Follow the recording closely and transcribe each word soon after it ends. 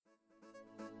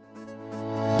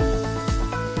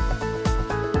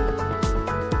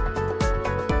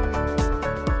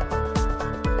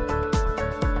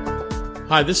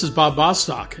Hi, this is Bob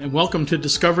Bostock, and welcome to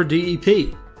Discover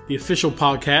DEP, the official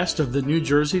podcast of the New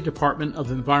Jersey Department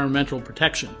of Environmental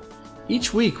Protection.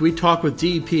 Each week, we talk with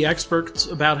DEP experts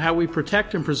about how we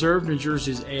protect and preserve New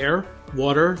Jersey's air,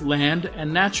 water, land,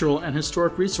 and natural and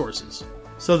historic resources.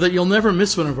 So that you'll never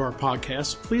miss one of our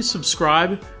podcasts, please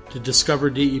subscribe to Discover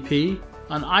DEP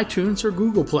on iTunes or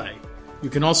Google Play. You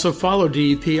can also follow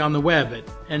DEP on the web at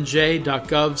nj.gov/DEP.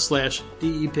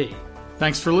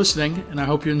 Thanks for listening, and I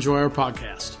hope you enjoy our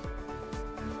podcast.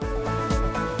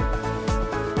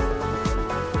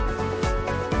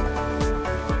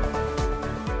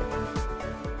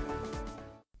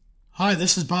 Hi,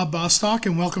 this is Bob Bostock,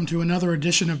 and welcome to another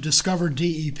edition of Discover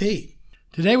DEP.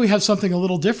 Today we have something a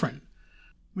little different.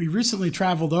 We recently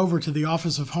traveled over to the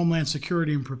Office of Homeland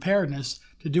Security and Preparedness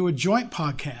to do a joint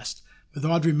podcast with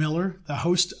Audrey Miller, the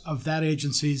host of that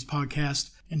agency's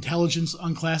podcast, Intelligence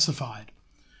Unclassified.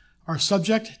 Our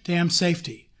subject, dam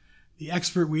safety. The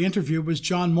expert we interviewed was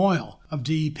John Moyle of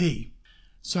DEP.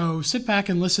 So sit back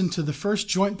and listen to the first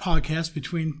joint podcast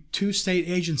between two state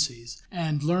agencies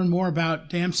and learn more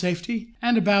about dam safety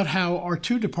and about how our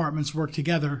two departments work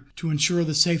together to ensure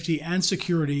the safety and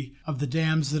security of the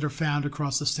dams that are found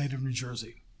across the state of New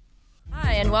Jersey.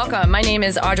 Hi, and welcome. My name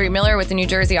is Audrey Miller with the New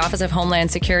Jersey Office of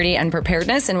Homeland Security and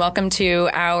Preparedness, and welcome to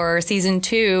our Season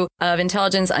 2 of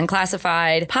Intelligence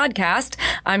Unclassified podcast.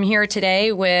 I'm here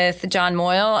today with John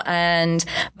Moyle and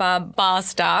Bob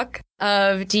Bostock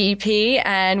of DEP,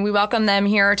 and we welcome them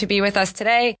here to be with us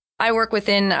today. I work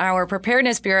within our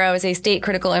Preparedness Bureau as a state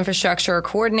critical infrastructure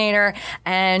coordinator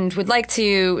and would like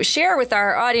to share with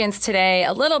our audience today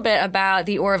a little bit about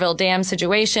the Oroville Dam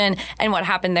situation and what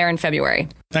happened there in February.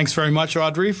 Thanks very much,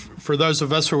 Audrey. For those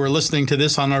of us who are listening to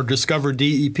this on our Discover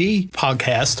DEP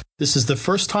podcast, this is the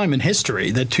first time in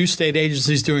history that two state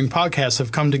agencies doing podcasts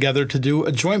have come together to do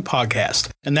a joint podcast.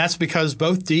 And that's because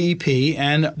both DEP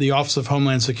and the Office of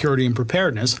Homeland Security and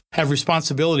Preparedness have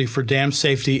responsibility for dam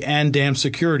safety and dam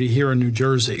security here in New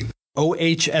Jersey.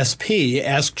 OHSP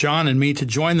asked John and me to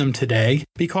join them today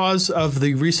because of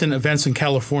the recent events in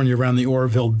California around the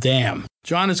Oroville Dam.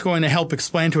 John is going to help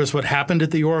explain to us what happened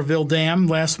at the Oroville Dam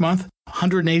last month.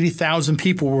 180,000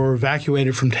 people were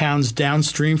evacuated from towns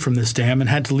downstream from this dam and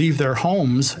had to leave their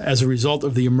homes as a result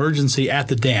of the emergency at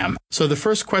the dam. So the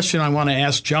first question I want to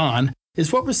ask John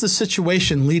is, what was the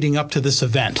situation leading up to this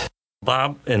event?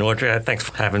 Bob and Audrey, thanks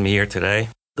for having me here today.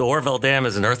 The Oroville Dam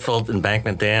is an earth-filled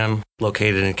embankment dam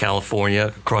located in California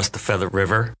across the Feather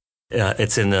River.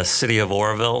 It's in the city of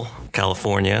Oroville,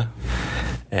 California,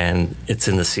 and it's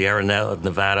in the Sierra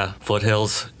Nevada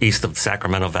foothills east of the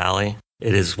Sacramento Valley.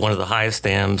 It is one of the highest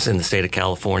dams in the state of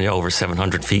California, over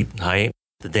 700 feet in height.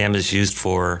 The dam is used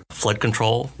for flood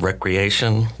control,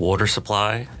 recreation, water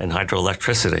supply, and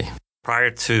hydroelectricity.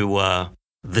 Prior to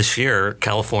this year,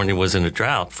 California was in a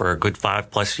drought for a good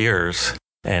 5+ years.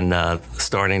 And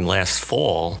starting last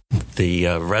fall, the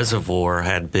reservoir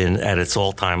had been at its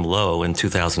all-time low in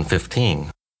 2015.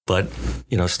 But,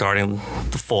 starting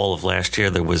the fall of last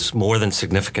year, there was more than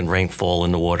significant rainfall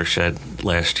in the watershed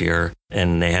last year,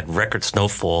 and they had record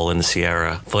snowfall in the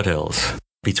Sierra foothills.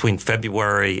 Between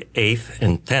February 8th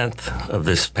and 10th of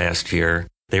this past year,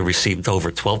 they received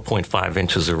over 12.5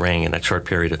 inches of rain in that short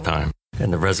period of time.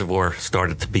 And the reservoir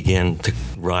started to begin to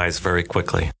rise very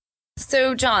quickly.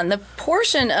 So, John, the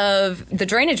portion of the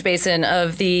drainage basin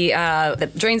of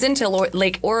that drains into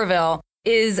Lake Oroville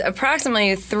is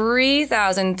approximately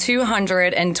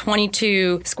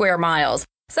 3,222 square miles.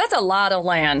 So that's a lot of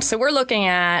land. So we're looking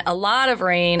at a lot of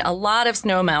rain, a lot of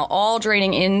snowmelt, all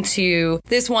draining into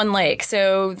this one lake.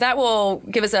 So that will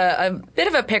give us a bit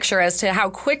of a picture as to how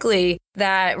quickly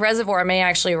that reservoir may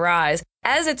actually rise.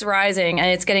 As it's rising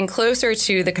and it's getting closer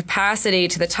to the capacity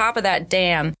to the top of that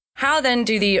dam, how then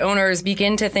do the owners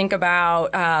begin to think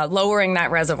about lowering that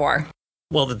reservoir?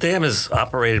 Well, the dam is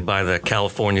operated by the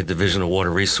California Division of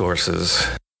Water Resources.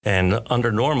 And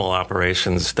under normal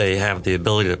operations, they have the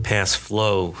ability to pass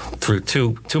flow through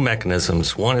two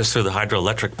mechanisms. One is through the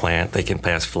hydroelectric plant, they can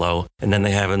pass flow. And then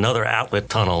they have another outlet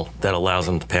tunnel that allows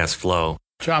them to pass flow.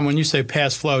 John, when you say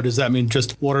pass flow, does that mean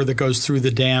just water that goes through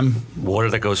the dam? Water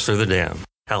that goes through the dam.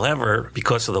 However,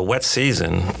 because of the wet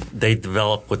season, they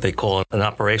develop what they call an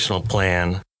operational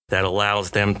plan that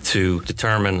allows them to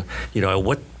determine, at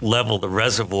what level the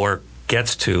reservoir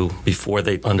gets to before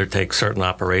they undertake certain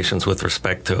operations with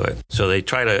respect to it. So they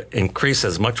try to increase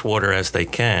as much water as they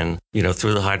can,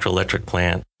 through the hydroelectric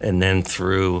plant and then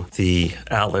through the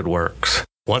outlet works.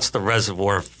 Once the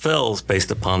reservoir fills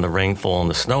based upon the rainfall and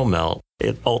the snowmelt,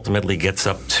 it ultimately gets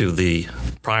up to the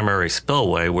primary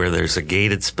spillway where there's a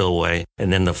gated spillway,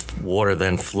 and then the water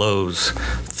then flows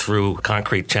through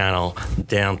concrete channel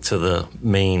down to the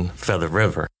main Feather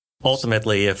River.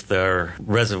 Ultimately, if the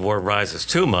reservoir rises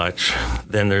too much,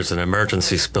 then there's an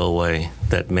emergency spillway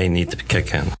that may need to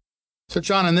kick in. So,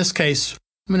 John, in this case,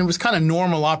 it was kind of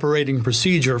normal operating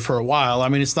procedure for a while.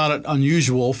 It's not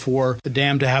unusual for the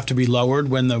dam to have to be lowered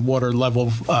when the water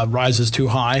level rises too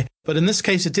high. But in this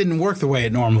case, it didn't work the way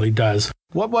it normally does.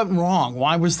 What went wrong?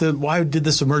 Why did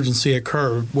this emergency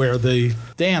occur where the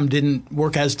dam didn't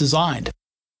work as designed?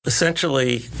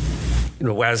 Essentially,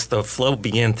 as the flow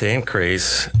began to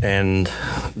increase and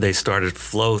they started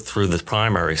flow through the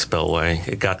primary spillway,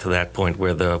 it got to that point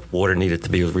where the water needed to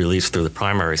be released through the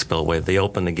primary spillway. They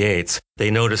opened the gates.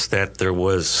 They noticed that there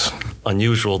was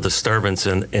unusual disturbance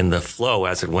in the flow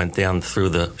as it went down through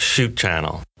the chute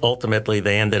channel. Ultimately,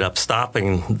 they ended up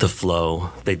stopping the flow.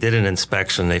 They did an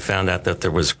inspection. They found out that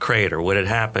there was a crater. What had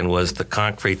happened was the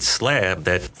concrete slab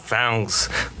that founds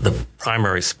the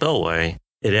primary spillway,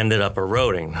 it ended up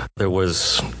eroding. There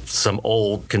was some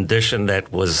old condition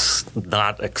that was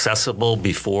not accessible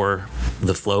before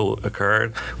the flow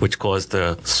occurred, which caused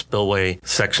the spillway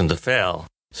section to fail.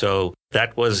 So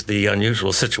that was the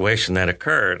unusual situation that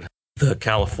occurred. The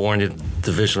California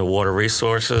Division of Water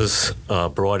Resources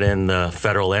brought in the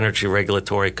Federal Energy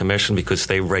Regulatory Commission because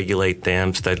they regulate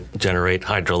dams that generate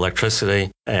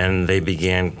hydroelectricity, and they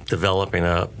began developing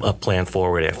a plan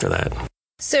forward after that.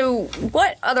 So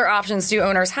what other options do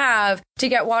owners have to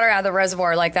get water out of the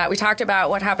reservoir like that? We talked about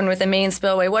what happened with the main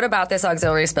spillway. What about this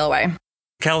auxiliary spillway?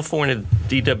 California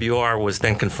DWR was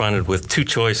then confronted with two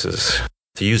choices: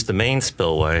 to use the main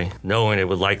spillway, knowing it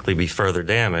would likely be further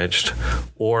damaged,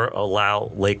 or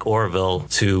allow Lake Oroville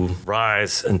to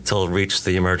rise until it reached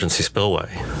the emergency spillway.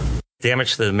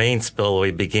 Damage to the main spillway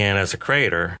began as a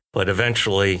crater, but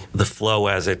eventually the flow,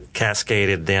 as it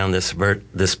cascaded down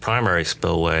this primary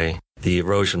spillway, the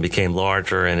erosion became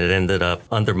larger and it ended up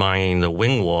undermining the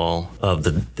wing wall of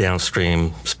the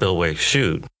downstream spillway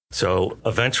chute. So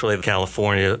eventually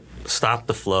California stopped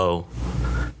the flow.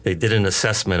 They did an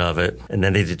assessment of it, and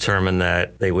then they determined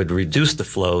that they would reduce the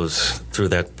flows through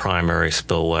that primary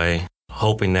spillway,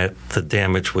 hoping that the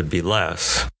damage would be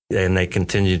less. And they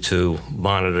continued to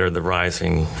monitor the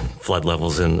rising flood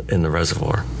levels in the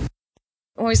reservoir.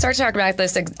 When we start to talk about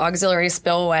this auxiliary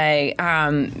spillway,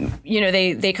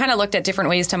 they kind of looked at different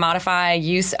ways to modify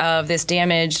use of this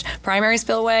damaged primary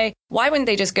spillway. Why wouldn't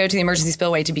they just go to the emergency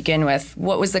spillway to begin with?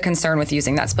 What was the concern with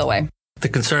using that spillway? The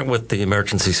concern with the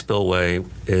emergency spillway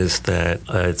is that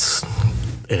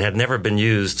it had never been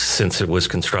used since it was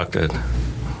constructed.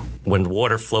 When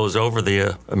water flows over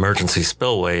the emergency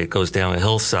spillway, it goes down a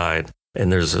hillside,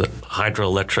 and there's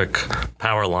hydroelectric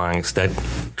power lines that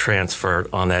transfer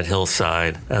on that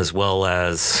hillside, as well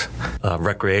as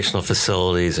recreational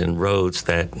facilities and roads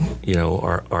that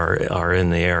are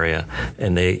in the area.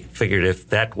 And they figured if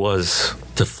that was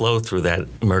to flow through that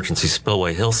emergency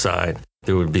spillway hillside,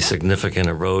 there would be significant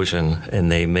erosion,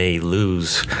 and they may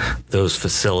lose those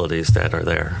facilities that are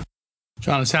there.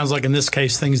 John, it sounds like in this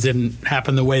case things didn't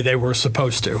happen the way they were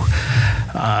supposed to.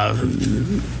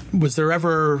 Was there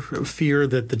ever fear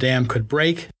that the dam could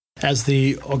break as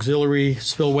the auxiliary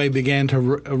spillway began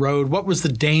to erode? What was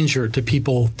the danger to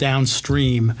people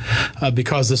downstream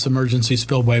because this emergency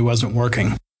spillway wasn't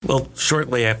working? Well,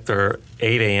 shortly after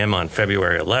 8 a.m. on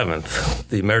February 11th,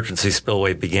 the emergency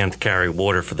spillway began to carry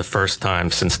water for the first time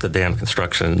since the dam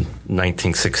construction in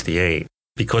 1968.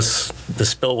 Because the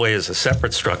spillway is a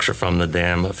separate structure from the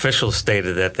dam, officials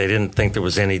stated that they didn't think there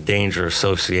was any danger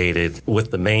associated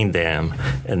with the main dam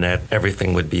and that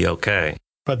everything would be okay.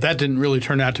 But that didn't really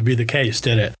turn out to be the case,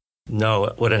 did it?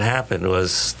 No, what had happened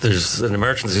was there's an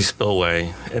emergency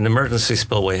spillway. An emergency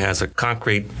spillway has a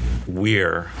concrete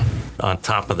weir on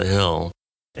top of the hill,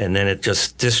 and then it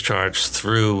just discharged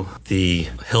through the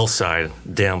hillside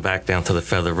back down to the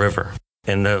Feather River.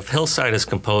 And the hillside is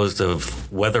composed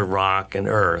of weathered rock and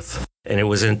earth. And it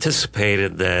was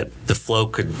anticipated that the flow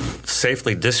could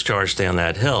safely discharge down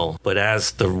that hill. But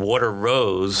as the water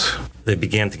rose, they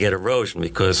began to get erosion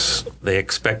because they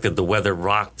expected the weathered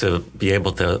rock to be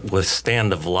able to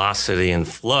withstand the velocity and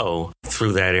flow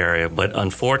through that area. But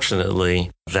unfortunately,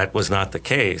 that was not the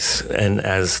case. And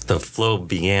as the flow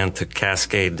began to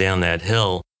cascade down that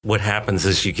hill, what happens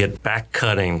is you get back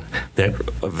cutting that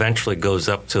eventually goes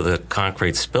up to the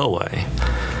concrete spillway.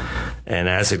 And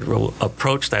as it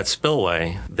approached that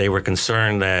spillway, they were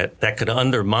concerned that that could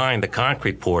undermine the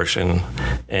concrete portion.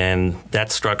 And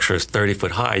that structure is 30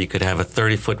 foot high. You could have a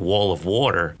 30-foot wall of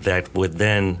water that would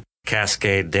then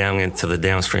cascade down into the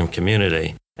downstream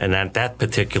community. And at that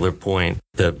particular point,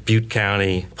 the Butte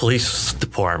County Police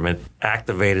Department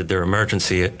activated their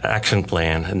emergency action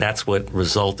plan, and that's what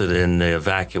resulted in the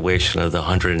evacuation of the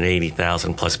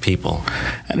 180,000 plus people.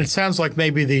 And it sounds like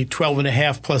maybe the 12 and a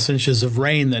half plus inches of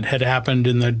rain that had happened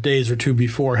in the days or two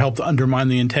before helped undermine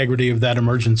the integrity of that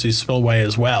emergency spillway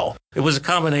as well. It was a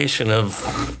combination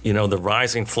of, the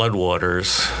rising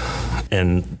floodwaters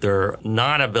and their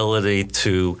non-ability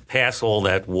to pass all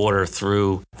that water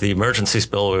through the emergency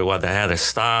spillway while they had to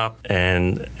stop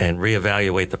and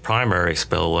reevaluate the primary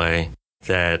spillway,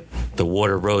 that the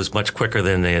water rose much quicker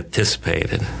than they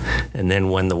anticipated. And then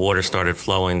when the water started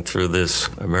flowing through this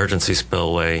emergency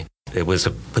spillway, it was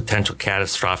a potential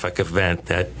catastrophic event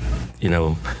that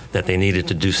they needed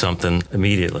to do something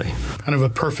immediately. Kind of a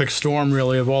perfect storm,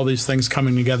 really, of all these things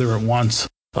coming together at once.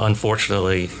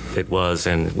 Unfortunately, it was,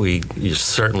 and you're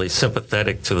certainly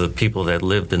sympathetic to the people that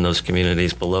lived in those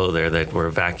communities below there that were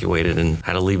evacuated and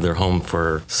had to leave their home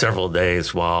for several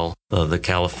days while the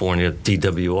California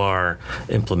DWR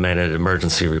implemented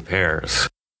emergency repairs.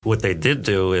 What they did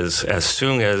do is, as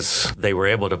soon as they were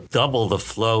able to double the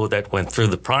flow that went through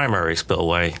the primary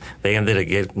spillway, they ended up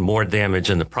getting more damage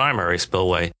in the primary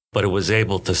spillway, but it was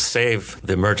able to save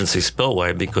the emergency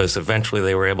spillway because eventually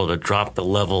they were able to drop the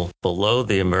level below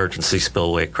the emergency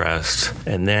spillway crest.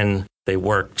 And then they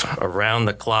worked around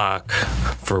the clock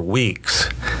for weeks.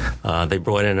 They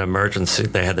brought in emergency.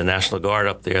 They had the National Guard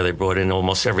up there. They brought in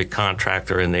almost every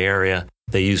contractor in the area.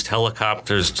 They used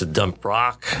helicopters to dump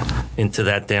rock into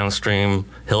that downstream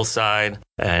hillside,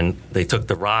 and they took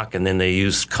the rock and then they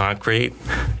used concrete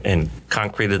and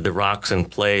concreted the rocks in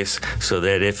place so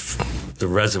that if the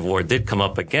reservoir did come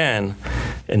up again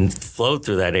and flow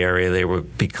through that area, they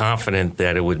would be confident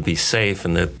that it would be safe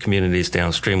and the communities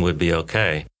downstream would be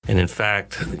okay. And in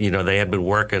fact, they had been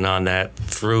working on that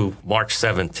through March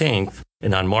 17th.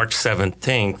 And on March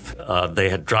 17th, they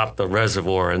had dropped the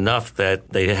reservoir enough that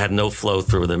they had no flow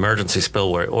through the emergency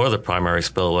spillway or the primary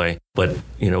spillway. But,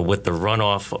 with the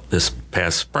runoff this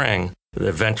past spring,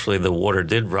 eventually the water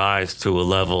did rise to a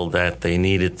level that they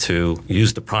needed to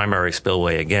use the primary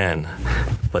spillway again.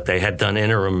 But they had done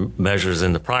interim measures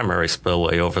in the primary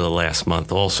spillway over the last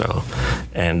month also.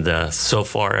 And so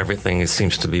far, everything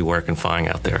seems to be working fine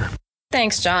out there.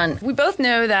 Thanks, John. We both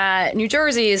know that New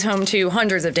Jersey is home to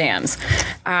hundreds of dams.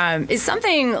 Is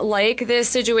something like this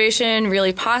situation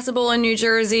really possible in New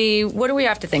Jersey? What do we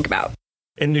have to think about?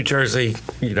 In New Jersey,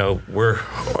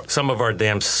 some of our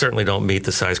dams certainly don't meet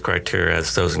the size criteria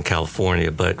as those in California,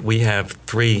 but we have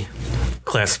 3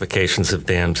 classifications of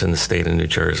dams in the state of New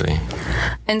Jersey.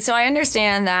 And so I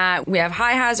understand that we have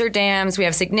high hazard dams, we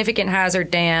have significant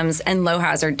hazard dams, and low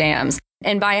hazard dams.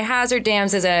 And by hazard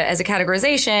dams as a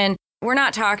categorization, we're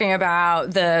not talking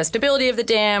about the stability of the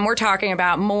dam. We're talking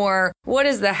about more, what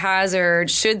is the hazard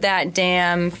should that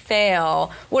dam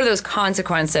fail? What are those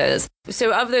consequences?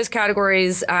 So of those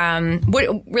categories,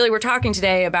 we're talking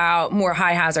today about more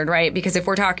high hazard, right? Because if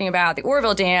we're talking about the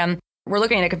Oroville Dam, we're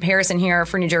looking at a comparison here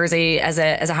for New Jersey as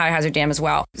a high hazard dam as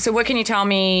well. So what can you tell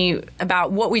me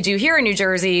about what we do here in New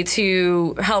Jersey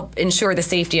to help ensure the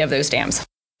safety of those dams?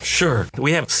 Sure.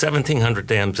 We have 1,700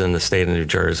 dams in the state of New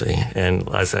Jersey. And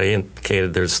as I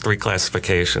indicated, there's 3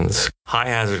 classifications. High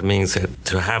hazard means that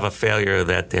to have a failure of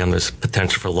that dam, there's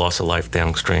potential for loss of life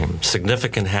downstream.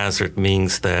 Significant hazard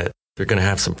means that you're going to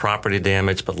have some property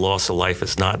damage, but loss of life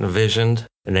is not envisioned.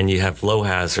 And then you have low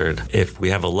hazard. If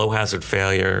we have a low hazard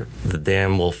failure, the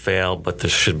dam will fail, but there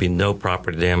should be no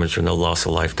property damage or no loss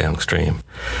of life downstream.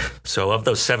 So of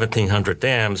those 1,700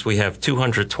 dams, we have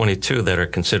 222 that are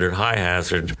considered high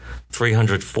hazard,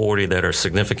 340 that are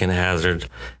significant hazard,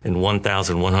 and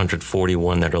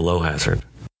 1,141 that are low hazard.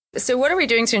 So what are we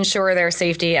doing to ensure their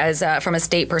safety from a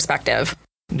state perspective?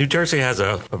 New Jersey has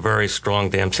a very strong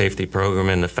dam safety program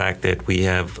in the fact that we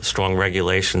have strong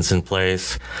regulations in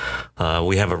place.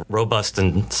 We have a robust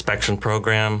inspection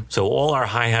program. So all our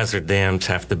high hazard dams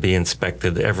have to be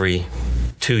inspected every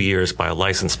 2 years by a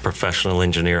licensed professional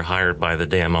engineer hired by the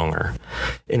dam owner.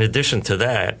 In addition to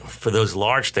that, for those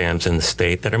large dams in the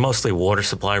state that are mostly water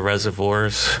supply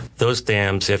reservoirs, those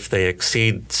dams, if they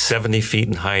exceed 70 feet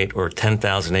in height or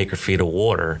 10,000 acre feet of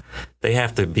water, they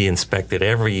have to be inspected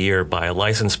every year by a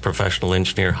licensed professional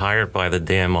engineer hired by the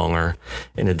dam owner.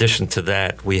 In addition to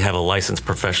that, we have a licensed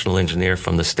professional engineer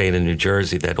from the state of New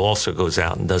Jersey that also goes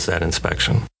out and does that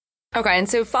inspection. Okay, and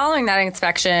so following that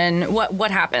inspection, what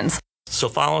happens? So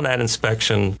following that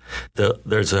inspection,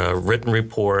 there's a written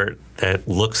report that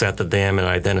looks at the dam and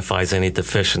identifies any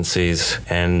deficiencies,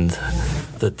 and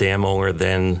the dam owner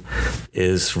then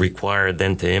is required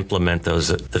then to implement those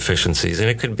deficiencies. And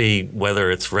it could be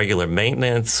whether it's regular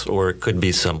maintenance or it could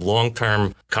be some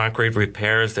long-term concrete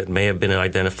repairs that may have been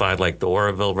identified, like the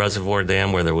Oroville Reservoir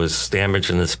Dam, where there was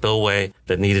damage in the spillway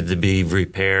that needed to be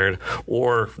repaired,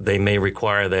 or they may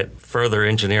require that further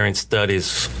engineering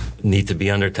studies need to be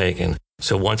undertaken.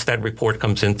 So once that report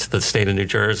comes into the state of New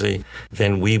Jersey,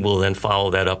 then we will then follow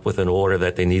that up with an order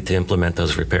that they need to implement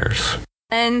those repairs.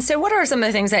 And so what are some of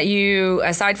the things that you,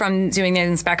 aside from doing the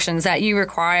inspections, that you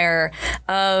require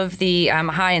of the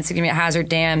high and significant hazard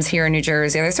dams here in New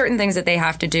Jersey? Are there certain things that they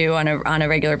have to do on a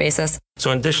regular basis?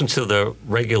 So in addition to the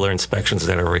regular inspections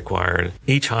that are required,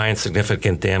 each high and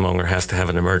significant dam owner has to have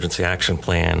an emergency action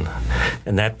plan.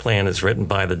 And that plan is written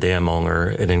by the dam owner.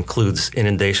 It includes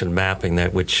inundation mapping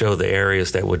that would show the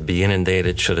areas that would be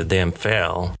inundated should a dam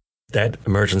fail. That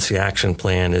emergency action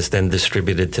plan is then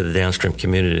distributed to the downstream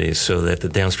communities so that the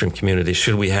downstream communities,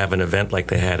 should we have an event like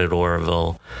they had at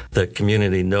Oroville, the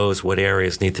community knows what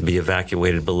areas need to be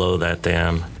evacuated below that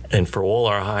dam. And for all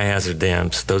our high hazard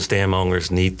dams, those dam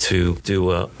owners need to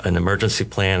do an emergency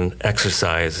plan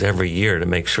exercise every year to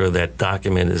make sure that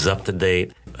document is up to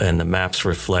date and the maps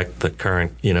reflect the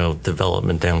current,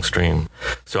 development downstream.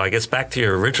 So I guess back to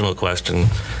your original question,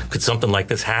 could something like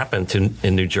this happen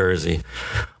in New Jersey?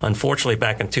 Unfortunately,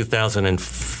 back in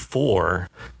 2004,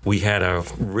 we had a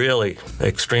really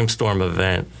extreme storm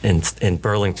event in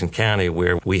Burlington County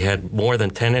where we had more than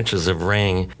 10 inches of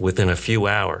rain within a few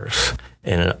hours.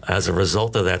 And as a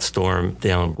result of that storm,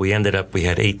 we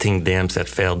had 18 dams that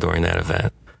failed during that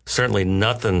event. Certainly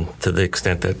nothing to the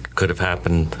extent that could have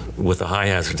happened with a high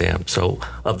hazard dam. So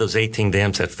of those 18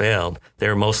 dams that failed, they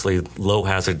were mostly low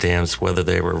hazard dams, whether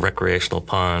they were recreational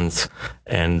ponds,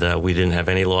 and we didn't have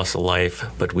any loss of life,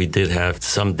 but we did have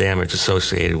some damage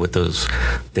associated with those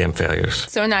dam failures.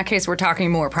 So in that case, we're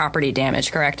talking more property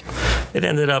damage, correct?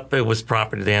 It was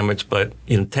property damage, but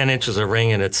 10 inches of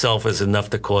rain in itself is enough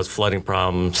to cause flooding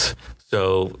problems.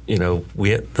 So,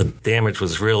 the damage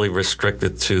was really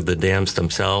restricted to the dams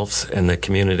themselves and the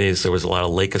communities. There was a lot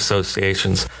of lake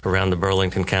associations around the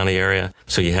Burlington County area.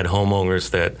 So you had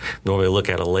homeowners that normally look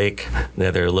at a lake, now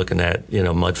they're looking at,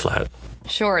 mudflat.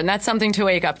 Sure, and that's something to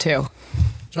wake up to.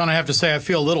 John, I have to say I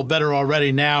feel a little better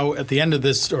already now at the end of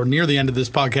this, or near the end of this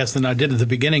podcast, than I did at the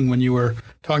beginning when you were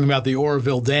talking about the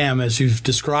Oroville Dam, as you've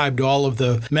described all of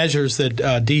the measures that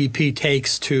DEP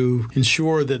takes to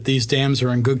ensure that these dams are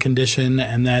in good condition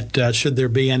and that should there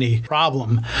be any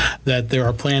problem, that there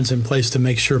are plans in place to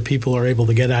make sure people are able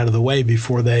to get out of the way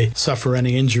before they suffer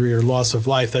any injury or loss of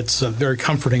life. That's very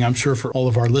comforting, I'm sure, for all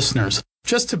of our listeners.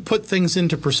 Just to put things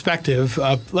into perspective,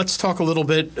 let's talk a little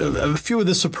bit, a few of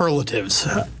the superlatives.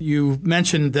 You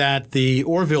mentioned that the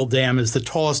Oroville Dam is the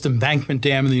tallest embankment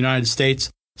dam in the United States,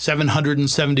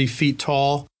 770 feet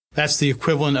tall. That's the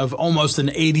equivalent of almost an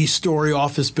 80-story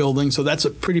office building, so that's a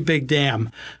pretty big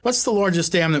dam. What's the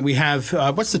largest dam that we have?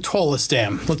 What's the tallest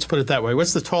dam? Let's put it that way.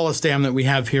 What's the tallest dam that we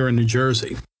have here in New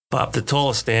Jersey? Bob, the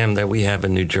tallest dam that we have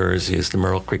in New Jersey is the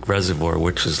Merle Creek Reservoir,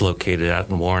 which is located out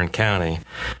in Warren County.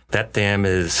 That dam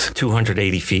is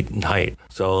 280 feet in height.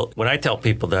 So when I tell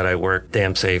people that I work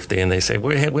dam safety and they say,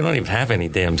 we don't even have any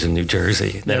dams in New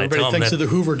Jersey. Then everybody thinks of the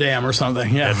Hoover Dam or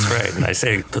something. Yeah, that's right. And I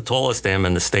say the tallest dam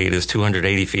in the state is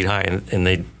 280 feet high, and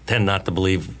they tend not to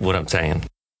believe what I'm saying.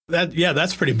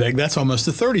 That's pretty big. That's almost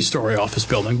a 30-story office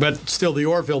building. But still, the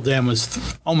Oroville Dam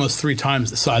was almost 3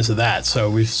 times the size of that. So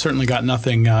we've certainly got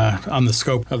nothing on the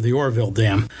scope of the Oroville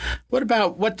Dam.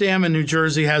 What dam in New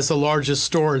Jersey has the largest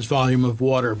storage volume of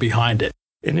water behind it?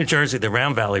 In New Jersey, the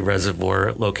Round Valley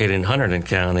Reservoir, located in Hunterdon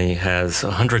County, has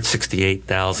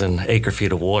 168,000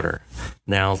 acre-feet of water.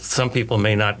 Now, some people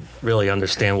may not really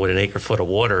understand what an acre-foot of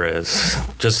water is.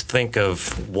 Just think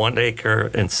of 1 acre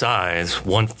in size,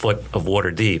 1 foot of water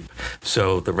deep.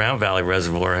 So the Round Valley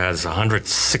Reservoir has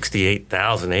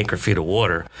 168,000 acre-feet of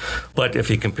water. But if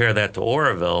you compare that to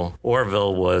Oroville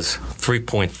was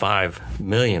 3.5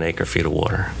 million acre-feet of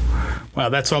water. Wow,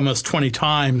 that's almost 20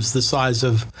 times the size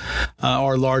of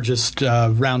our largest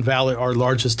dam, Round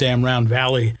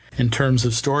Valley, in terms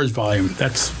of storage volume.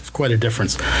 That's quite a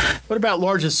difference. What about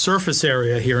largest surface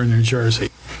area here in New Jersey?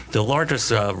 The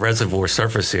largest reservoir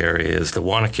surface area is the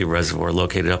Wanacue Reservoir,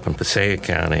 located up in Passaic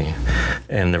County,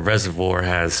 and the reservoir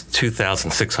has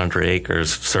 2,600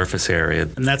 acres surface area.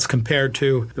 And that's compared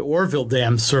to the Oroville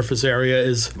Dam's surface area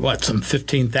is, some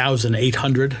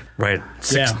 15,800? Right.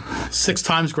 6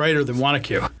 times greater than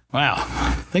Wanacue. Wow.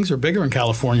 things are bigger in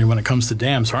California when it comes to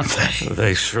dams, aren't they?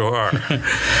 They sure are.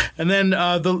 And then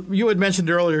you had mentioned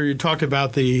earlier, you talked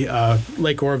about the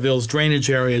Lake Oroville's drainage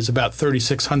area is about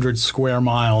 3,600 square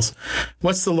miles.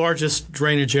 What's the largest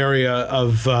drainage area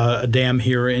of a dam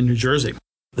here in New Jersey?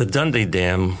 The Dundee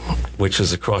Dam, which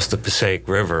is across the Passaic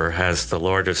River, has the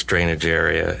largest drainage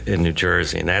area in New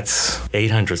Jersey, and that's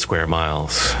 800 square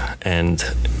miles. And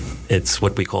it's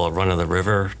what we call a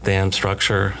run-of-the-river dam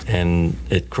structure, and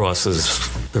it crosses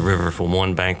the river from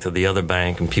one bank to the other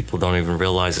bank, and people don't even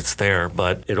realize it's there.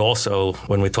 But it also,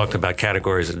 when we talked about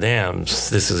categories of dams,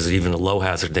 this is even a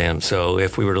low-hazard dam. So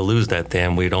if we were to lose that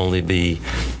dam, we'd only be,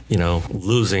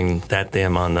 losing that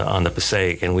dam on the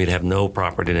Passaic, and we'd have no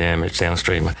property damage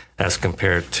downstream as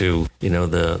compared to,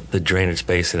 the drainage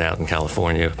basin out in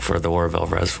California for the Oroville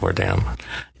Reservoir Dam.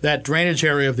 That drainage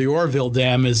area of the Oroville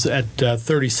Dam is at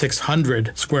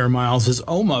 3,600 square miles, is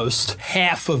almost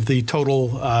half of the total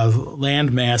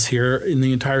land mass here in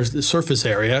the entire surface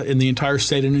area in the entire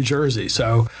state of New Jersey.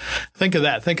 So think of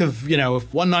that. Think of,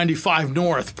 195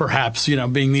 North, perhaps,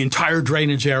 being the entire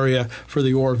drainage area for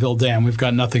the Oroville Dam. We've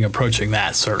got nothing approaching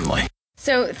that, certainly.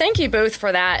 So thank you both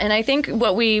for that. And I think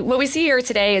what we see here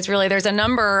today is really there's a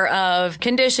number of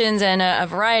conditions and a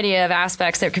variety of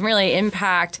aspects that can really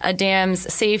impact a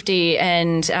dam's safety.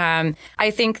 And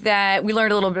I think that we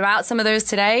learned a little bit about some of those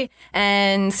today.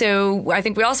 And so I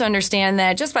think we also understand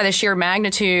that just by the sheer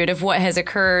magnitude of what has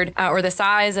occurred or the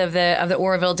size of the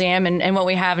Oroville Dam and what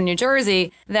we have in New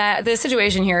Jersey, that the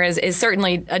situation here is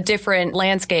certainly a different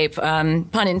landscape,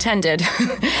 pun intended,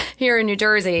 here in New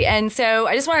Jersey. And so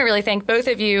I just want to really thank both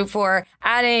of you for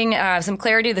adding some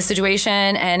clarity to the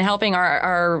situation and helping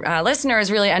our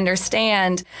listeners really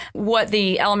understand what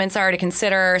the elements are to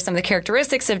consider, some of the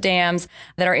characteristics of dams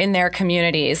that are in their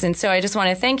communities. And so I just want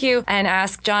to thank you and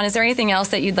ask, John, is there anything else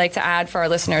that you'd like to add for our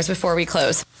listeners before we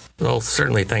close? Well,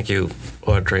 certainly thank you,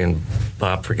 Audrey and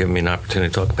Bob, for giving me an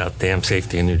opportunity to talk about dam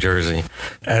safety in New Jersey.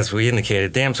 As we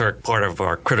indicated, dams are part of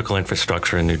our critical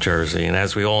infrastructure in New Jersey. And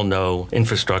as we all know,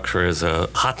 infrastructure is a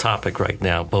hot topic right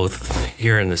now, both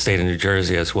here in the state of New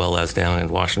Jersey as well as down in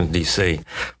Washington, D.C.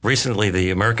 Recently,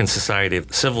 the American Society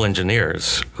of Civil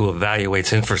Engineers, who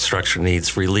evaluates infrastructure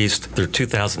needs, released their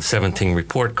 2017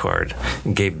 report card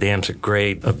and gave dams a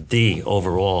grade of D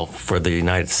overall for the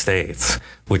United States,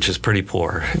 which is pretty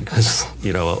poor.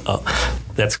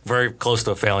 That's very close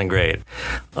to a failing grade.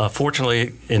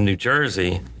 Fortunately, in New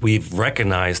Jersey, we've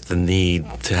recognized the need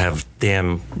to have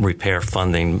dam repair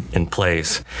funding in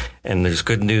place. And there's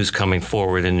good news coming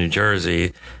forward in New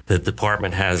Jersey. The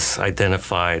department has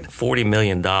identified $40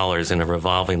 million in a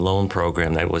revolving loan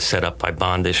program that was set up by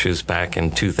bond issues back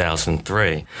in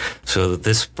 2003. So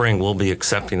this spring, we'll be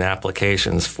accepting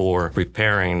applications for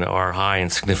repairing our high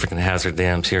and significant hazard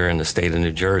dams here in the state of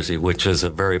New Jersey, which is a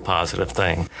very positive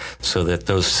thing, so that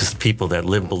those people that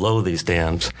live below these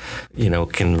dams,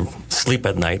 can sleep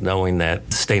at night knowing that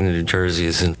the state of New Jersey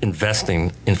is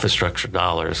investing infrastructure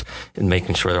dollars in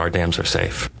making sure that our dams are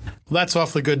safe. Well, that's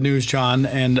awfully good news, John,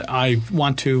 and I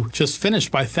want to just finish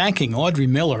by thanking Audrey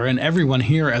Miller and everyone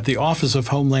here at the Office of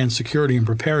Homeland Security and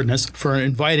Preparedness for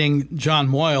inviting John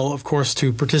Moyle, of course,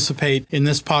 to participate in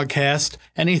this podcast.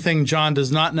 Anything John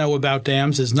does not know about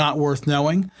dams is not worth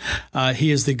knowing.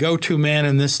 He is the go-to man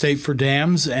in this state for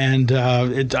dams, and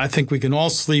I think we can all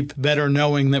sleep better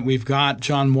knowing that we've got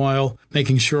John Moyle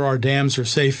making sure our dams are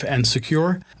safe and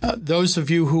secure. Those of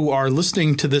you who are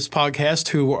listening to this podcast,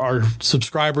 who are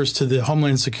subscribers to the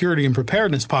Homeland Security and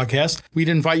Preparedness podcast, we'd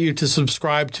invite you to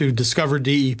subscribe to Discover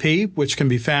DEP, which can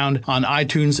be found on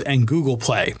iTunes and Google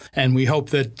Play. And we hope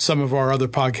that some of our other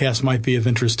podcasts might be of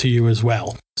interest to you as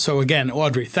well. So again,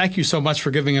 Audrey, thank you so much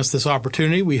for giving us this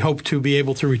opportunity. We hope to be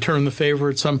able to return the favor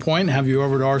at some point, have you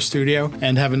over to our studio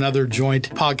and have another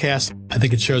joint podcast. I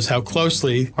think it shows how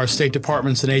closely our state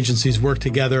departments and agencies work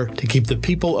together to keep the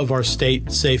people of our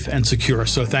state safe and secure.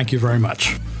 So thank you very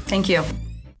much. Thank you.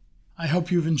 I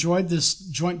hope you've enjoyed this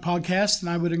joint podcast, and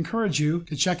I would encourage you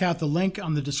to check out the link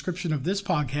on the description of this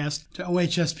podcast to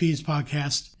OHSP's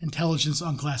podcast, Intelligence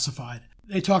Unclassified.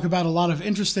 They talk about a lot of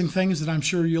interesting things that I'm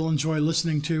sure you'll enjoy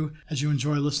listening to as you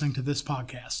enjoy listening to this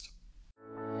podcast.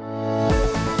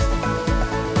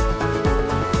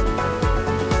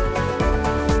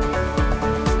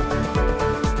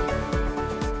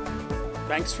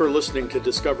 Thanks for listening to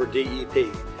Discover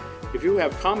DEP. If you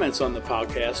have comments on the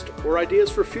podcast or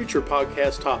ideas for future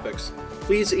podcast topics,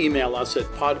 please email us at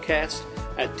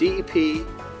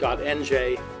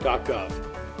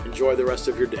podcast@dep.nj.gov. Enjoy the rest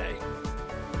of your day.